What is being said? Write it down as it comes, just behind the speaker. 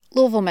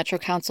Louisville Metro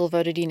Council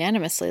voted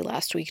unanimously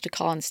last week to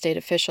call on state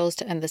officials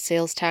to end the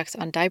sales tax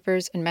on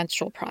diapers and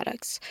menstrual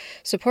products.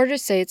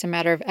 Supporters say it's a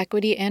matter of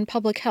equity and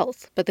public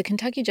health, but the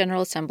Kentucky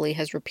General Assembly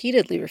has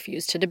repeatedly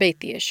refused to debate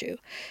the issue.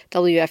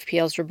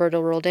 WFPL's Roberto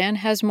Roldan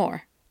has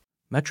more.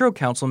 Metro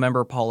Council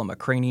member Paula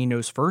McCraney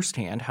knows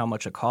firsthand how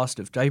much a cost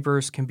of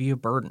diapers can be a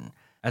burden.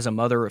 As a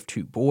mother of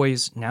two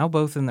boys, now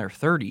both in their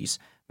 30s,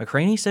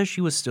 McCraney says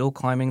she was still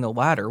climbing the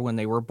ladder when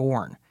they were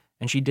born,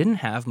 and she didn't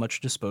have much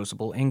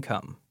disposable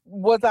income.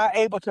 Was I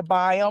able to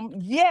buy them?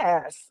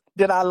 Yes.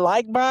 Did I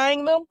like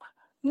buying them?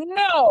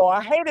 No,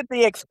 I hated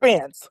the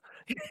expense.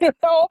 you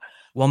know?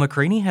 While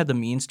McCraney had the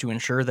means to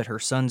ensure that her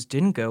sons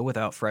didn't go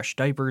without fresh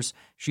diapers,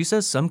 she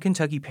says some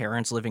Kentucky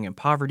parents living in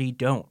poverty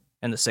don't,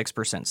 and the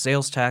 6%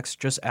 sales tax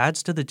just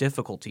adds to the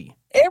difficulty.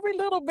 Every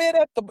little bit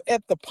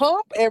at the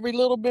pump, every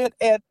little bit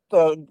at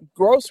the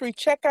grocery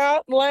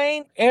checkout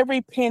lane,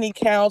 every penny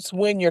counts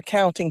when you're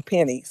counting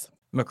pennies.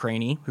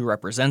 McCraney, who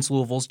represents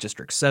Louisville's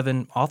District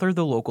 7, authored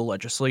the local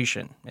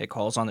legislation. It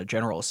calls on the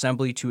General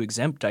Assembly to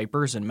exempt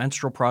diapers and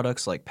menstrual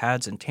products like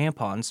pads and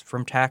tampons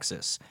from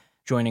taxes.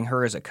 Joining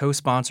her as a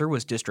co-sponsor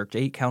was District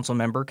 8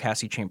 Councilmember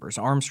Cassie Chambers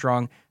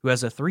Armstrong, who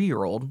has a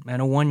 3-year-old and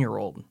a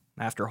 1-year-old.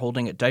 After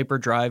holding a diaper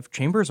drive,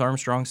 Chambers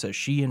Armstrong says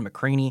she and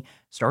McCraney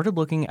started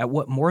looking at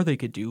what more they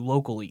could do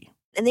locally.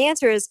 And the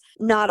answer is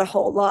not a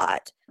whole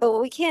lot. But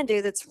what we can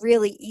do that's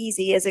really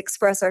easy is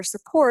express our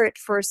support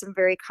for some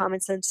very common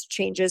sense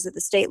changes at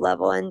the state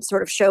level and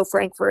sort of show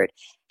Frankfort,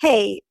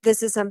 hey,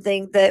 this is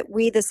something that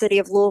we, the city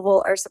of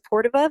Louisville, are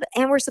supportive of,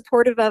 and we're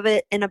supportive of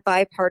it in a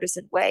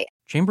bipartisan way.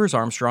 Chambers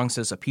Armstrong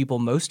says the people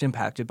most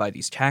impacted by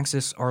these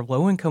taxes are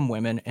low-income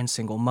women and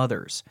single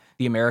mothers.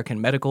 The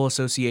American Medical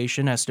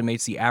Association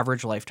estimates the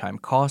average lifetime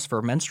cost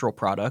for menstrual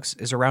products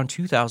is around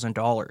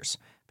 $2,000.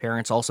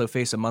 Parents also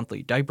face a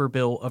monthly diaper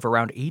bill of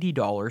around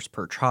 $80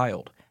 per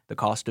child. The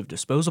cost of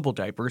disposable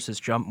diapers has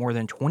jumped more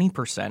than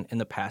 20% in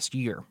the past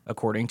year,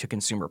 according to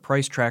consumer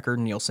price tracker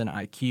Nielsen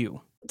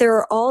IQ. There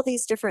are all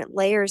these different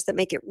layers that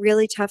make it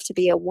really tough to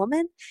be a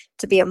woman,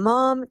 to be a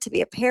mom, to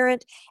be a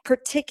parent,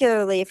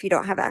 particularly if you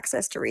don't have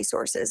access to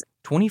resources.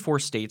 24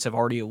 states have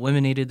already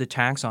eliminated the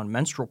tax on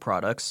menstrual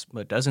products,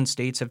 but a dozen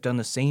states have done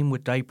the same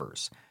with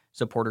diapers.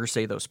 Supporters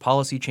say those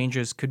policy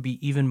changes could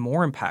be even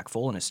more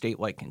impactful in a state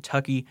like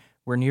Kentucky,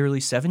 where nearly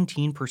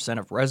 17%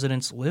 of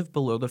residents live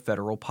below the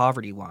federal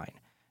poverty line,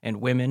 and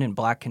women and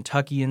Black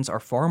Kentuckians are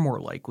far more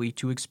likely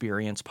to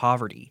experience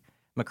poverty.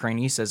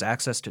 McCraney says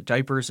access to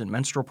diapers and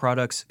menstrual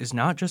products is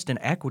not just an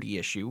equity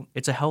issue,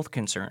 it's a health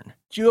concern.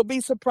 You'll be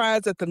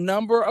surprised at the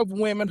number of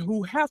women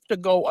who have to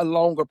go a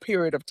longer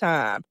period of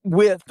time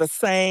with the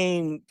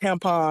same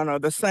tampon or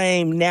the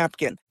same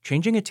napkin.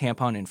 Changing a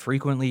tampon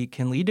infrequently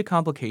can lead to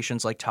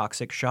complications like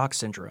toxic shock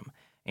syndrome,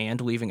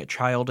 and leaving a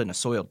child in a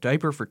soiled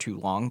diaper for too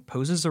long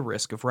poses a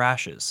risk of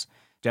rashes.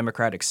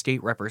 Democratic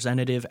State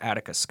Representative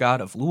Attica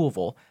Scott of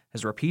Louisville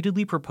has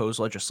repeatedly proposed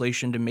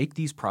legislation to make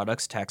these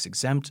products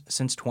tax-exempt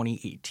since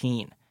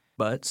 2018.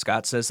 But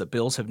Scott says the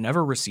bills have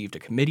never received a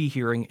committee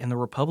hearing in the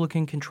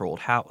Republican-controlled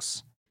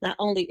House. Not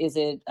only is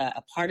it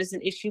a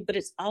partisan issue, but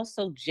it's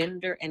also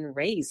gender and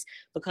race,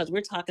 because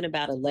we're talking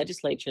about a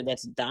legislature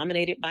that's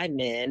dominated by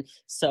men.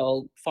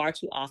 So far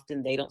too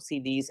often, they don't see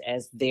these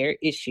as their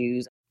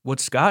issues. What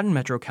Scott and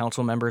Metro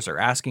Council members are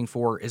asking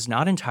for is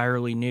not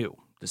entirely new.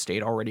 The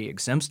state already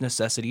exempts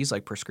necessities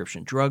like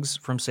prescription drugs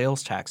from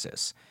sales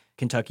taxes.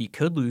 Kentucky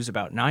could lose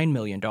about $9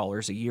 million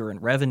a year in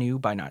revenue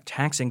by not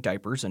taxing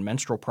diapers and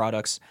menstrual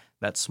products.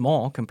 That's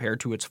small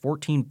compared to its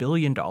 $14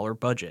 billion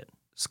budget.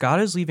 Scott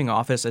is leaving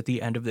office at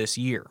the end of this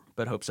year,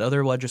 but hopes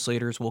other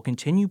legislators will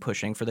continue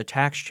pushing for the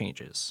tax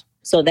changes.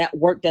 So that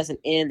work doesn't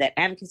end, that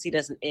advocacy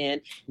doesn't end.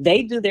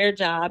 They do their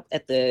job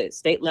at the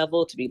state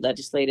level to be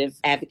legislative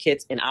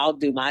advocates, and I'll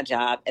do my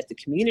job at the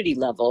community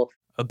level.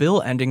 A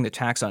bill ending the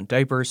tax on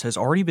diapers has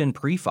already been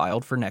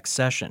pre-filed for next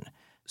session.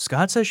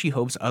 Scott says she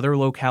hopes other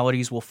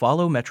localities will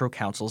follow Metro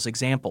Council's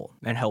example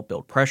and help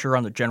build pressure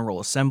on the General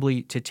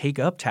Assembly to take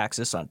up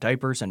taxes on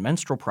diapers and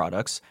menstrual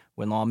products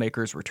when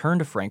lawmakers return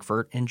to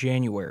Frankfort in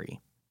January.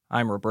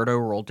 I'm Roberto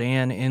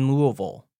Roldan in Louisville.